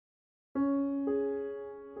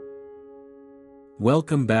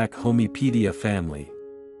Welcome back, Homepedia family.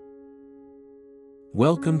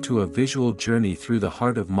 Welcome to a visual journey through the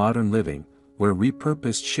heart of modern living, where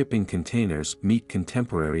repurposed shipping containers meet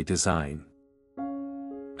contemporary design.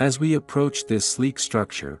 As we approach this sleek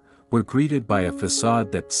structure, we're greeted by a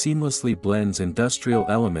facade that seamlessly blends industrial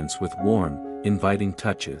elements with warm, inviting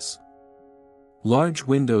touches. Large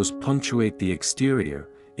windows punctuate the exterior,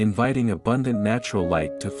 inviting abundant natural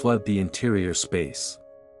light to flood the interior space.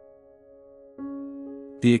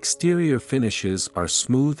 The exterior finishes are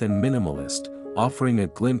smooth and minimalist, offering a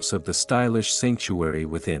glimpse of the stylish sanctuary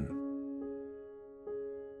within.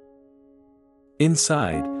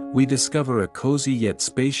 Inside, we discover a cozy yet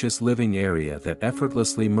spacious living area that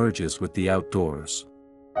effortlessly merges with the outdoors.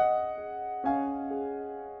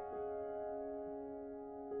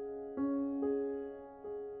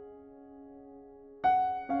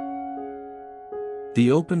 The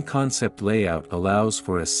open concept layout allows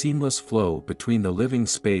for a seamless flow between the living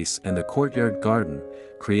space and the courtyard garden,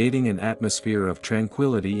 creating an atmosphere of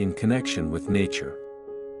tranquility in connection with nature.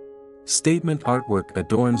 Statement artwork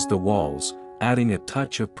adorns the walls, adding a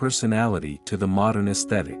touch of personality to the modern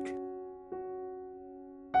aesthetic.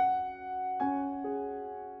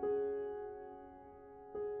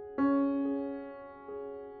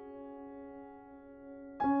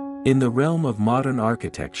 In the realm of modern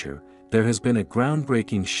architecture, there has been a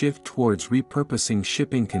groundbreaking shift towards repurposing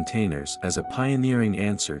shipping containers as a pioneering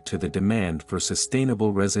answer to the demand for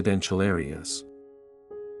sustainable residential areas.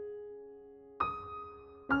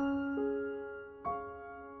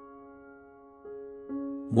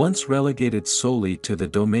 Once relegated solely to the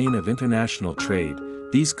domain of international trade,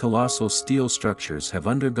 these colossal steel structures have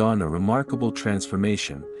undergone a remarkable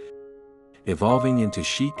transformation, evolving into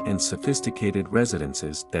chic and sophisticated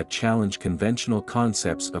residences that challenge conventional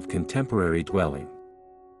concepts of contemporary dwelling.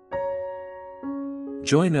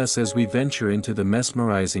 Join us as we venture into the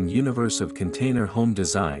mesmerizing universe of container home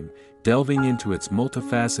design, delving into its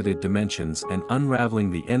multifaceted dimensions and unraveling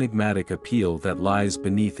the enigmatic appeal that lies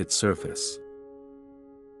beneath its surface.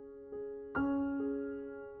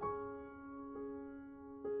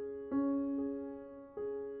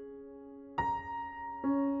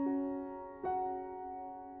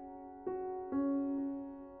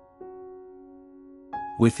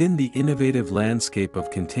 Within the innovative landscape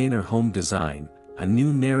of container home design, a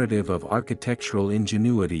new narrative of architectural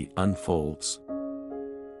ingenuity unfolds.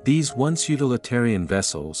 These once utilitarian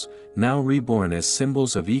vessels, now reborn as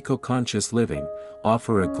symbols of eco-conscious living,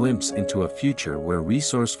 offer a glimpse into a future where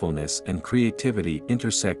resourcefulness and creativity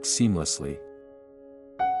intersect seamlessly.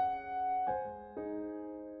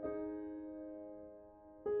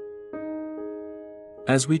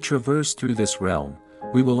 As we traverse through this realm,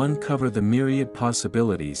 we will uncover the myriad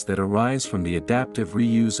possibilities that arise from the adaptive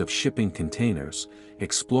reuse of shipping containers,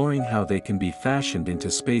 exploring how they can be fashioned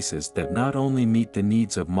into spaces that not only meet the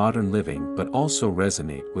needs of modern living but also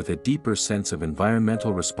resonate with a deeper sense of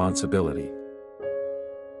environmental responsibility.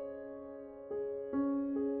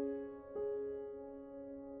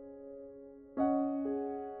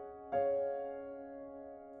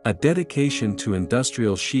 A dedication to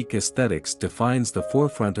industrial chic aesthetics defines the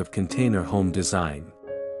forefront of container home design.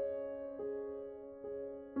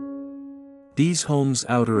 These homes'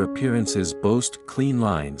 outer appearances boast clean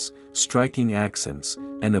lines, striking accents,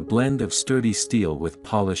 and a blend of sturdy steel with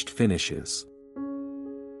polished finishes.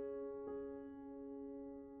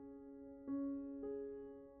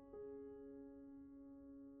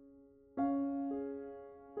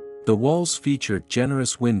 The walls feature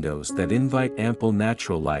generous windows that invite ample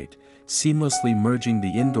natural light, seamlessly merging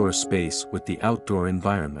the indoor space with the outdoor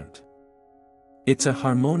environment. It's a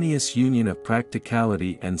harmonious union of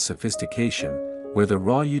practicality and sophistication, where the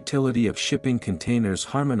raw utility of shipping containers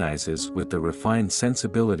harmonizes with the refined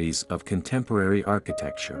sensibilities of contemporary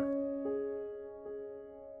architecture.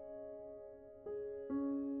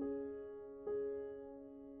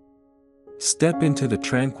 Step into the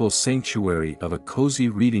tranquil sanctuary of a cozy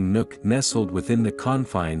reading nook nestled within the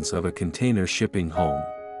confines of a container shipping home.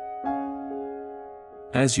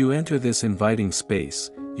 As you enter this inviting space,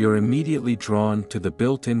 you're immediately drawn to the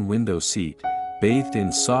built-in window seat, bathed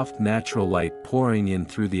in soft natural light pouring in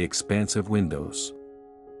through the expansive windows.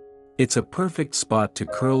 It's a perfect spot to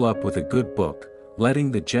curl up with a good book,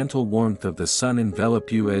 letting the gentle warmth of the sun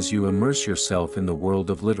envelop you as you immerse yourself in the world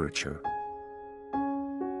of literature.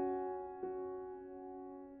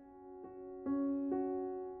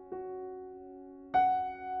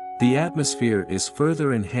 The atmosphere is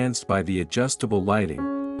further enhanced by the adjustable lighting,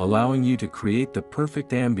 allowing you to create the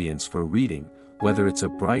perfect ambience for reading, whether it's a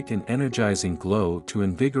bright and energizing glow to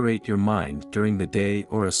invigorate your mind during the day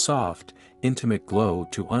or a soft, intimate glow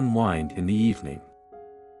to unwind in the evening.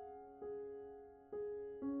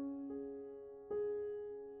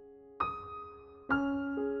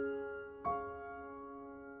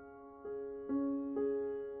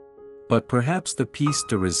 But perhaps the piece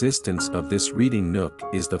de resistance of this reading nook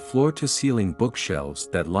is the floor-to-ceiling bookshelves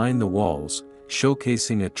that line the walls,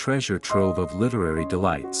 showcasing a treasure trove of literary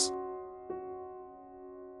delights.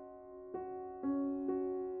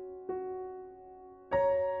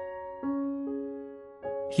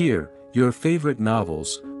 Here, your favorite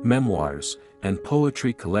novels, memoirs, and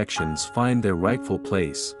poetry collections find their rightful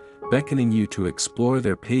place, beckoning you to explore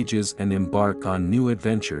their pages and embark on new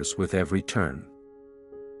adventures with every turn.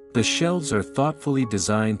 The shelves are thoughtfully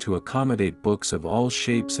designed to accommodate books of all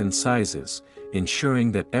shapes and sizes,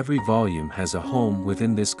 ensuring that every volume has a home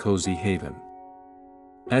within this cozy haven.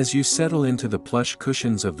 As you settle into the plush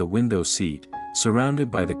cushions of the window seat,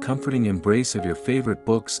 surrounded by the comforting embrace of your favorite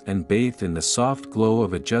books and bathed in the soft glow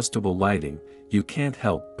of adjustable lighting, you can't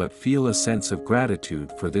help but feel a sense of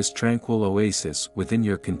gratitude for this tranquil oasis within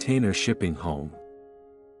your container shipping home.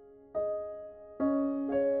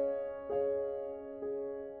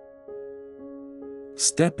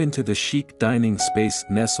 Step into the chic dining space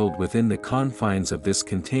nestled within the confines of this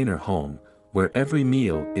container home, where every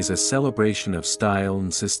meal is a celebration of style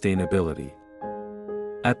and sustainability.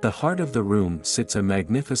 At the heart of the room sits a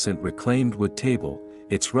magnificent reclaimed wood table,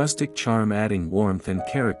 its rustic charm adding warmth and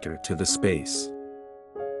character to the space.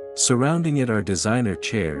 Surrounding it are designer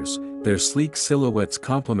chairs, their sleek silhouettes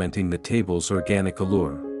complementing the table's organic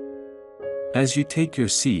allure. As you take your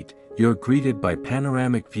seat, you're greeted by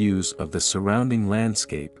panoramic views of the surrounding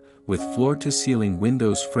landscape, with floor-to-ceiling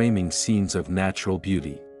windows framing scenes of natural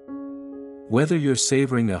beauty. Whether you're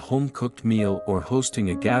savoring a home-cooked meal or hosting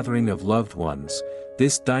a gathering of loved ones,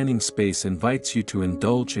 this dining space invites you to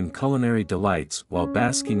indulge in culinary delights while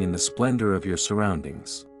basking in the splendor of your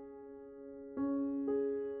surroundings.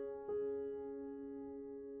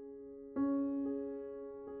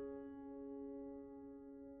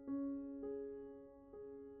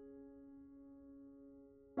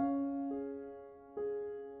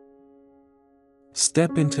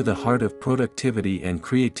 Step into the heart of productivity and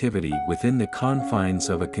creativity within the confines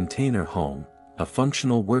of a container home, a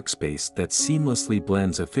functional workspace that seamlessly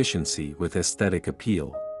blends efficiency with aesthetic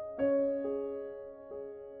appeal.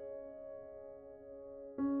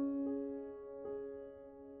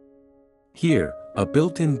 Here, a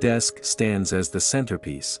built-in desk stands as the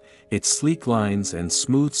centerpiece, its sleek lines and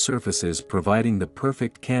smooth surfaces providing the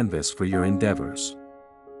perfect canvas for your endeavors.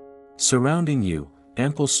 Surrounding you,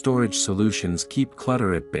 ample storage solutions keep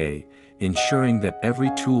clutter at bay, ensuring that every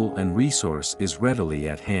tool and resource is readily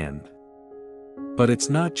at hand. But it's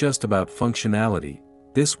not just about functionality,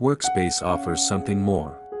 this workspace offers something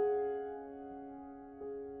more.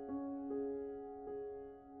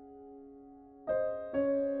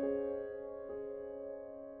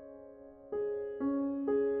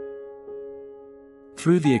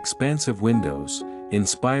 Through the expansive windows,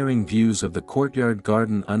 inspiring views of the courtyard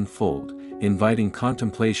garden unfold, inviting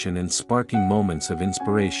contemplation and sparking moments of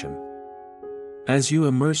inspiration. As you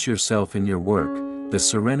immerse yourself in your work, the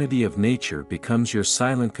serenity of nature becomes your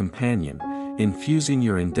silent companion, infusing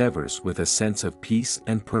your endeavors with a sense of peace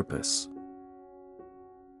and purpose.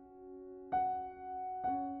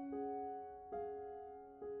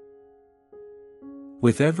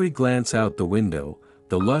 With every glance out the window,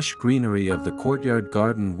 the lush greenery of the courtyard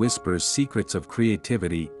garden whispers secrets of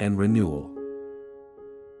creativity and renewal.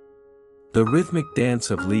 The rhythmic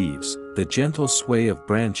dance of leaves, the gentle sway of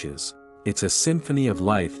branches, it's a symphony of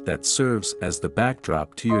life that serves as the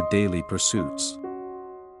backdrop to your daily pursuits.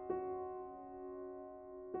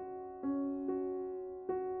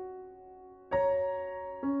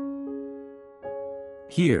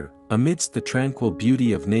 Here, amidst the tranquil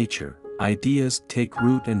beauty of nature, ideas take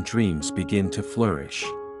root and dreams begin to flourish.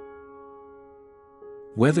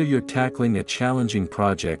 Whether you're tackling a challenging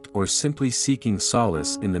project or simply seeking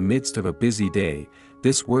solace in the midst of a busy day,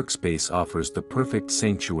 this workspace offers the perfect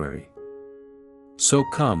sanctuary. So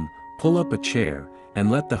come, pull up a chair,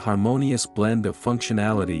 and let the harmonious blend of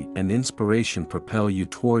functionality and inspiration propel you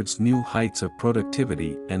towards new heights of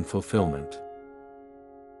productivity and fulfillment.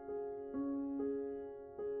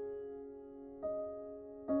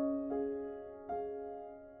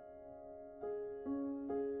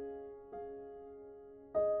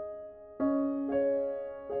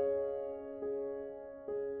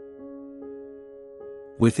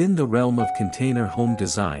 Within the realm of container home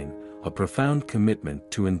design, a profound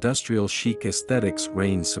commitment to industrial chic aesthetics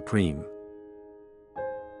reigns supreme.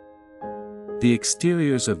 The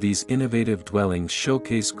exteriors of these innovative dwellings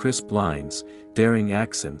showcase crisp lines, daring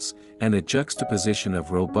accents, and a juxtaposition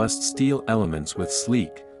of robust steel elements with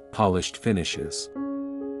sleek, polished finishes.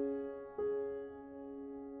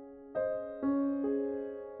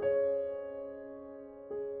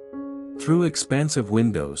 Through expansive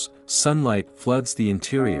windows, sunlight floods the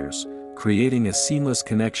interiors, creating a seamless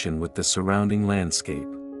connection with the surrounding landscape.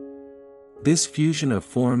 This fusion of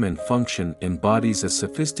form and function embodies a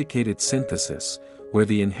sophisticated synthesis, where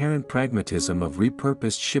the inherent pragmatism of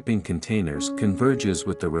repurposed shipping containers converges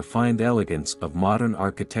with the refined elegance of modern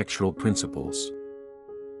architectural principles.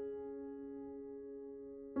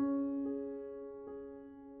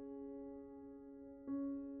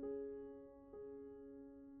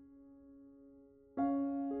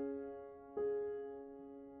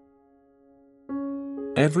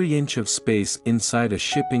 Every inch of space inside a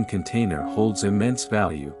shipping container holds immense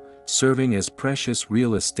value, serving as precious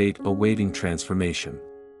real estate awaiting transformation.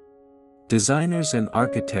 Designers and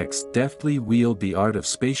architects deftly wield the art of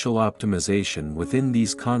spatial optimization within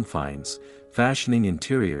these confines, fashioning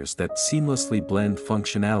interiors that seamlessly blend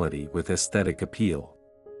functionality with aesthetic appeal.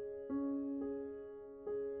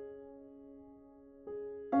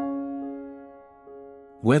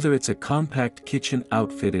 Whether it's a compact kitchen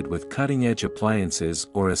outfitted with cutting-edge appliances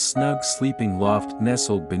or a snug sleeping loft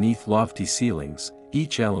nestled beneath lofty ceilings,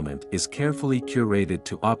 each element is carefully curated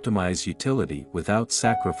to optimize utility without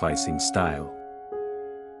sacrificing style.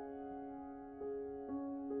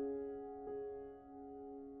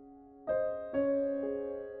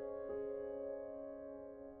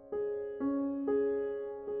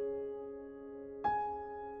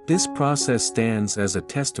 This process stands as a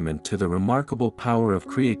testament to the remarkable power of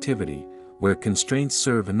creativity, where constraints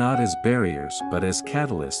serve not as barriers but as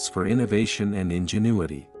catalysts for innovation and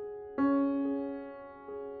ingenuity.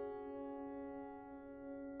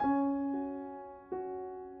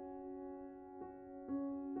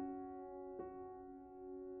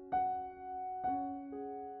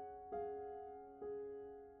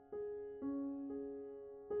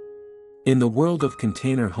 In the world of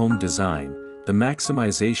container home design, the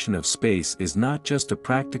maximization of space is not just a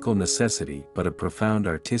practical necessity but a profound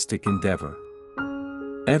artistic endeavor.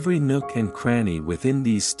 Every nook and cranny within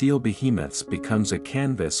these steel behemoths becomes a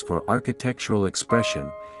canvas for architectural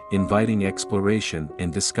expression, inviting exploration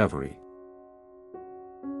and discovery.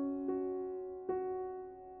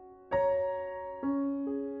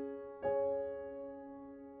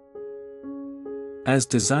 As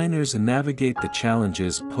designers navigate the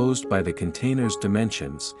challenges posed by the container's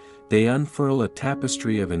dimensions, they unfurl a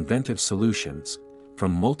tapestry of inventive solutions,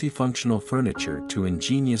 from multifunctional furniture to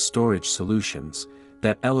ingenious storage solutions,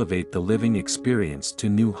 that elevate the living experience to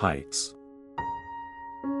new heights.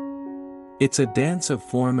 It's a dance of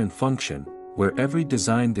form and function, where every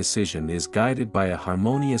design decision is guided by a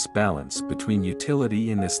harmonious balance between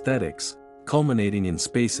utility and aesthetics, culminating in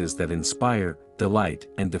spaces that inspire, delight,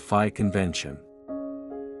 and defy convention.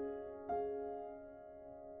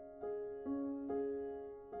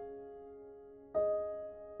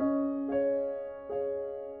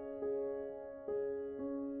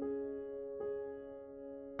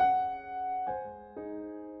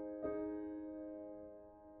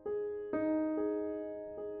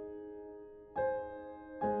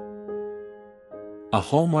 A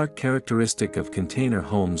hallmark characteristic of container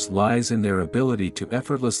homes lies in their ability to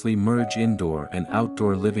effortlessly merge indoor and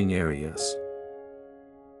outdoor living areas.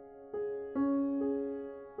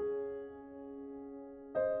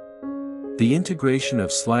 The integration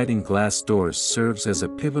of sliding glass doors serves as a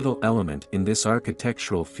pivotal element in this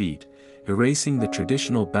architectural feat, erasing the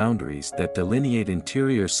traditional boundaries that delineate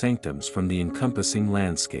interior sanctums from the encompassing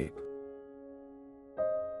landscape.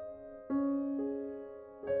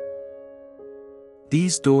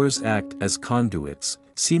 These doors act as conduits,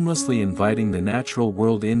 seamlessly inviting the natural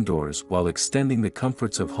world indoors while extending the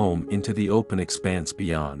comforts of home into the open expanse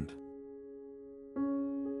beyond.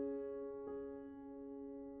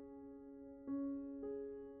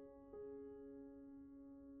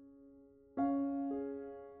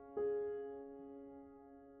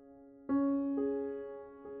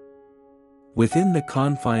 Within the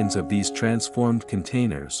confines of these transformed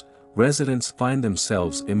containers, residents find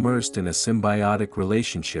themselves immersed in a symbiotic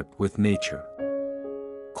relationship with nature.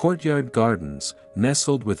 Courtyard gardens,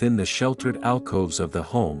 nestled within the sheltered alcoves of the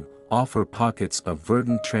home, offer pockets of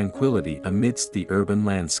verdant tranquility amidst the urban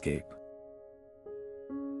landscape.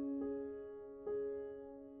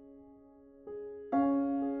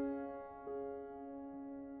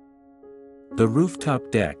 The rooftop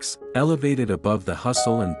decks, elevated above the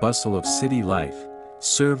hustle and bustle of city life,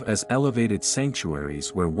 serve as elevated sanctuaries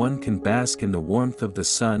where one can bask in the warmth of the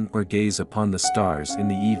sun or gaze upon the stars in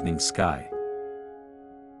the evening sky.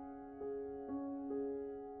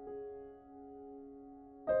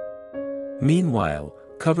 Meanwhile,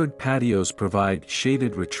 covered patios provide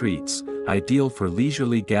shaded retreats, ideal for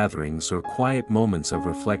leisurely gatherings or quiet moments of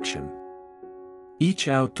reflection. Each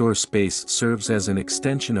outdoor space serves as an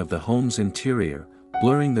extension of the home's interior,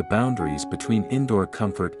 blurring the boundaries between indoor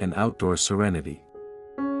comfort and outdoor serenity.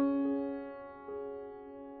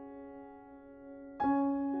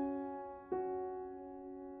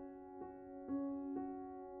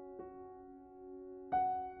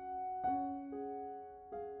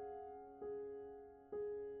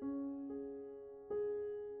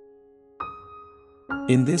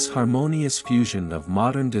 In this harmonious fusion of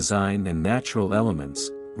modern design and natural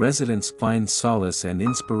elements, residents find solace and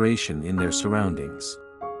inspiration in their surroundings.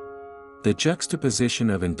 The juxtaposition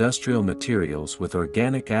of industrial materials with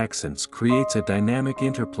organic accents creates a dynamic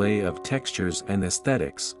interplay of textures and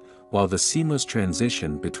aesthetics, while the seamless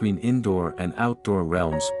transition between indoor and outdoor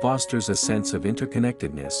realms fosters a sense of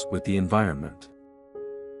interconnectedness with the environment.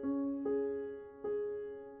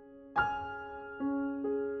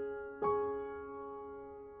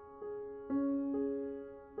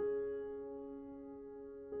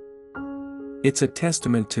 It's a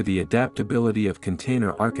testament to the adaptability of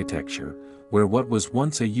container architecture, where what was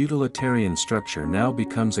once a utilitarian structure now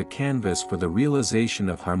becomes a canvas for the realization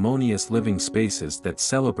of harmonious living spaces that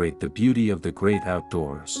celebrate the beauty of the great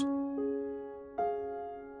outdoors.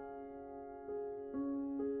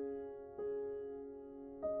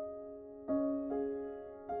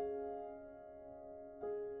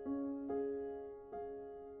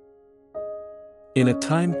 In a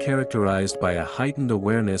time characterized by a heightened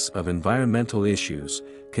awareness of environmental issues,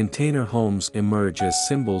 container homes emerge as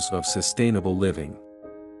symbols of sustainable living.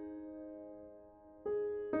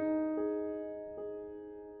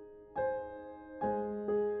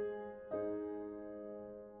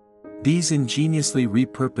 These ingeniously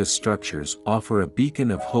repurposed structures offer a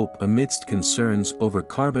beacon of hope amidst concerns over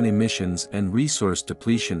carbon emissions and resource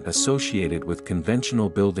depletion associated with conventional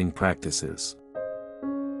building practices.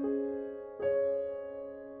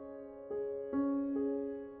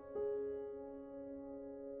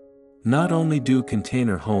 Not only do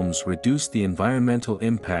container homes reduce the environmental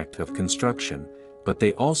impact of construction, but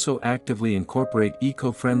they also actively incorporate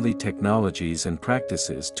eco-friendly technologies and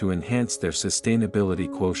practices to enhance their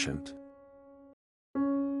sustainability quotient.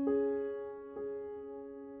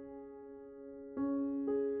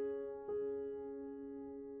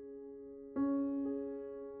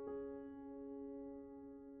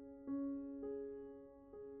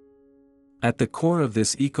 At the core of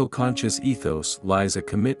this eco-conscious ethos lies a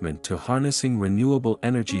commitment to harnessing renewable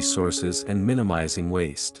energy sources and minimizing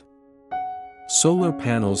waste. Solar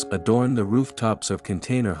panels adorn the rooftops of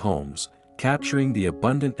container homes, capturing the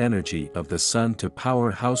abundant energy of the sun to power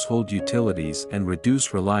household utilities and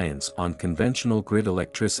reduce reliance on conventional grid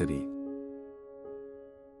electricity.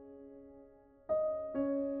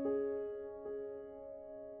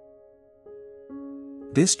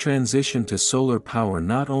 This transition to solar power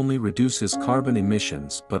not only reduces carbon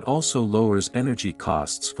emissions but also lowers energy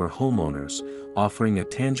costs for homeowners, offering a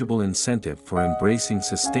tangible incentive for embracing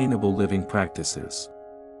sustainable living practices.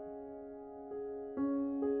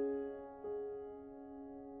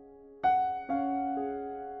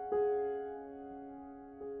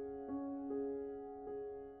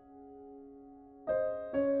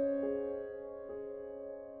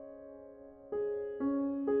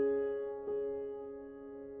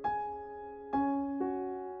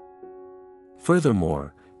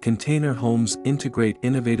 Furthermore, container homes integrate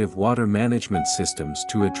innovative water management systems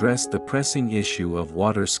to address the pressing issue of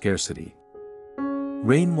water scarcity.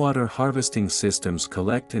 Rainwater harvesting systems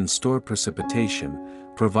collect and store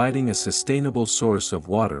precipitation, providing a sustainable source of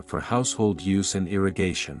water for household use and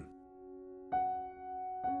irrigation.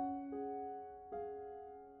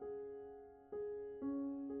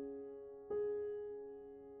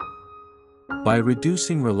 By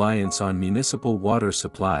reducing reliance on municipal water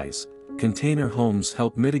supplies, container homes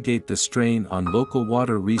help mitigate the strain on local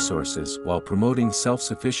water resources while promoting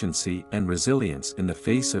self-sufficiency and resilience in the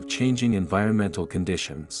face of changing environmental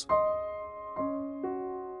conditions.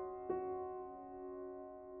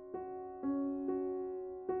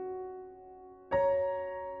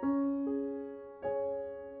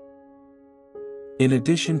 In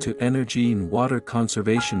addition to energy and water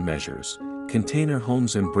conservation measures, container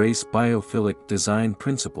homes embrace biophilic design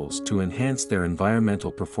principles to enhance their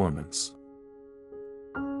environmental performance.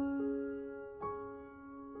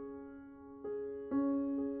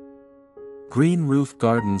 Green roof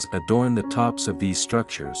gardens adorn the tops of these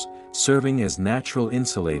structures, serving as natural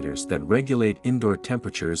insulators that regulate indoor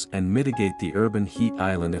temperatures and mitigate the urban heat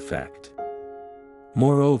island effect.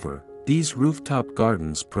 Moreover, these rooftop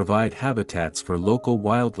gardens provide habitats for local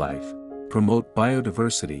wildlife, promote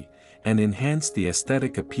biodiversity, and enhance the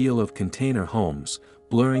aesthetic appeal of container homes,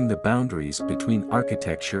 blurring the boundaries between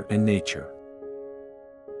architecture and nature.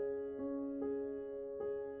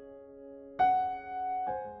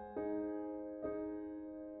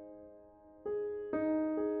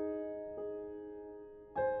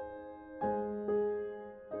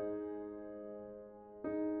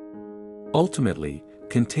 Ultimately,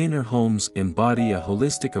 container homes embody a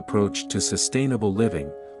holistic approach to sustainable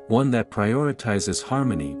living, one that prioritizes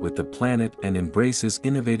harmony with the planet and embraces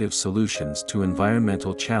innovative solutions to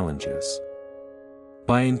environmental challenges.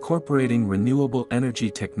 By incorporating renewable energy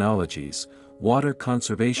technologies, water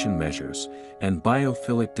conservation measures, and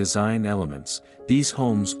biophilic design elements, these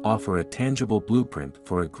homes offer a tangible blueprint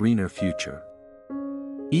for a greener future.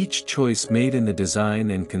 Each choice made in the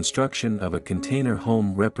design and construction of a container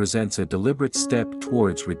home represents a deliberate step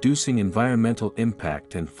towards reducing environmental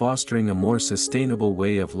impact and fostering a more sustainable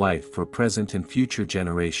way of life for present and future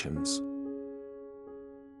generations.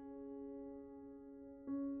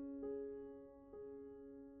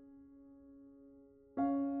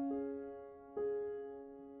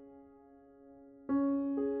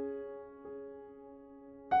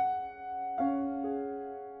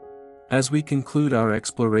 As we conclude our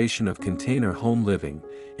exploration of container home living,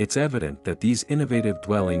 it's evident that these innovative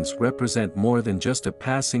dwellings represent more than just a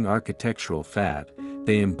passing architectural fad,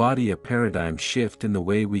 they embody a paradigm shift in the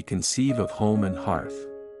way we conceive of home and hearth.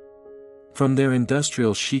 From their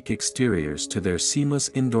industrial chic exteriors to their seamless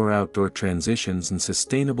indoor-outdoor transitions and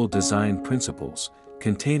sustainable design principles,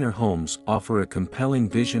 container homes offer a compelling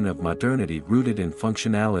vision of modernity rooted in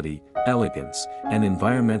functionality, elegance, and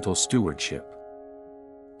environmental stewardship.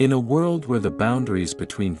 In a world where the boundaries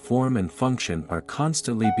between form and function are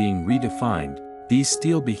constantly being redefined, these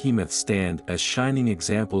steel behemoths stand as shining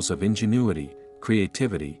examples of ingenuity,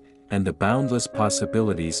 creativity, and the boundless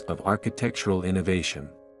possibilities of architectural innovation.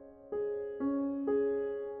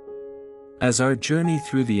 As our journey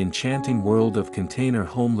through the enchanting world of container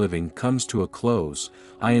home living comes to a close,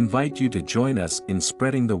 I invite you to join us in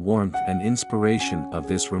spreading the warmth and inspiration of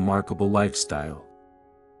this remarkable lifestyle.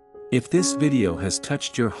 If this video has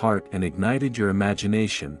touched your heart and ignited your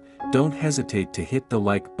imagination, don't hesitate to hit the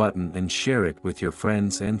like button and share it with your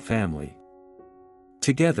friends and family.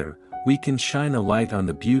 Together, we can shine a light on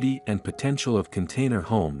the beauty and potential of container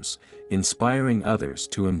homes, inspiring others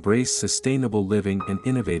to embrace sustainable living and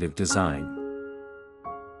innovative design.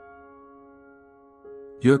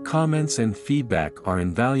 Your comments and feedback are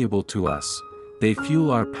invaluable to us. They fuel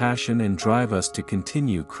our passion and drive us to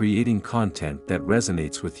continue creating content that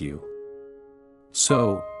resonates with you.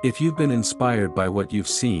 So, if you've been inspired by what you've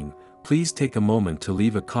seen, please take a moment to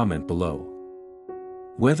leave a comment below.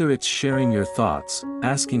 Whether it's sharing your thoughts,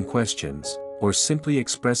 asking questions, or simply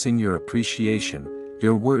expressing your appreciation,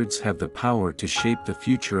 your words have the power to shape the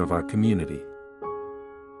future of our community.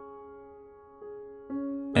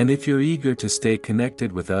 And if you're eager to stay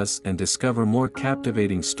connected with us and discover more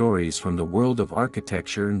captivating stories from the world of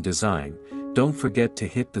architecture and design, don't forget to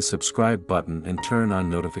hit the subscribe button and turn on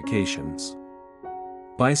notifications.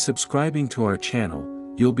 By subscribing to our channel,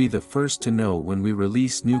 you'll be the first to know when we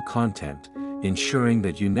release new content, ensuring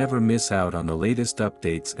that you never miss out on the latest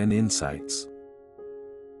updates and insights.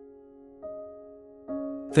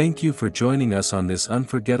 Thank you for joining us on this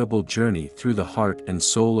unforgettable journey through the heart and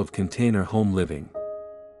soul of container home living.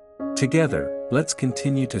 Together, let's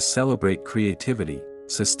continue to celebrate creativity,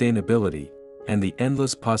 sustainability, and the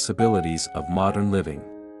endless possibilities of modern living.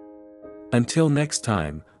 Until next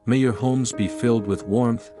time, may your homes be filled with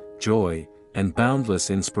warmth, joy, and boundless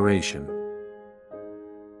inspiration.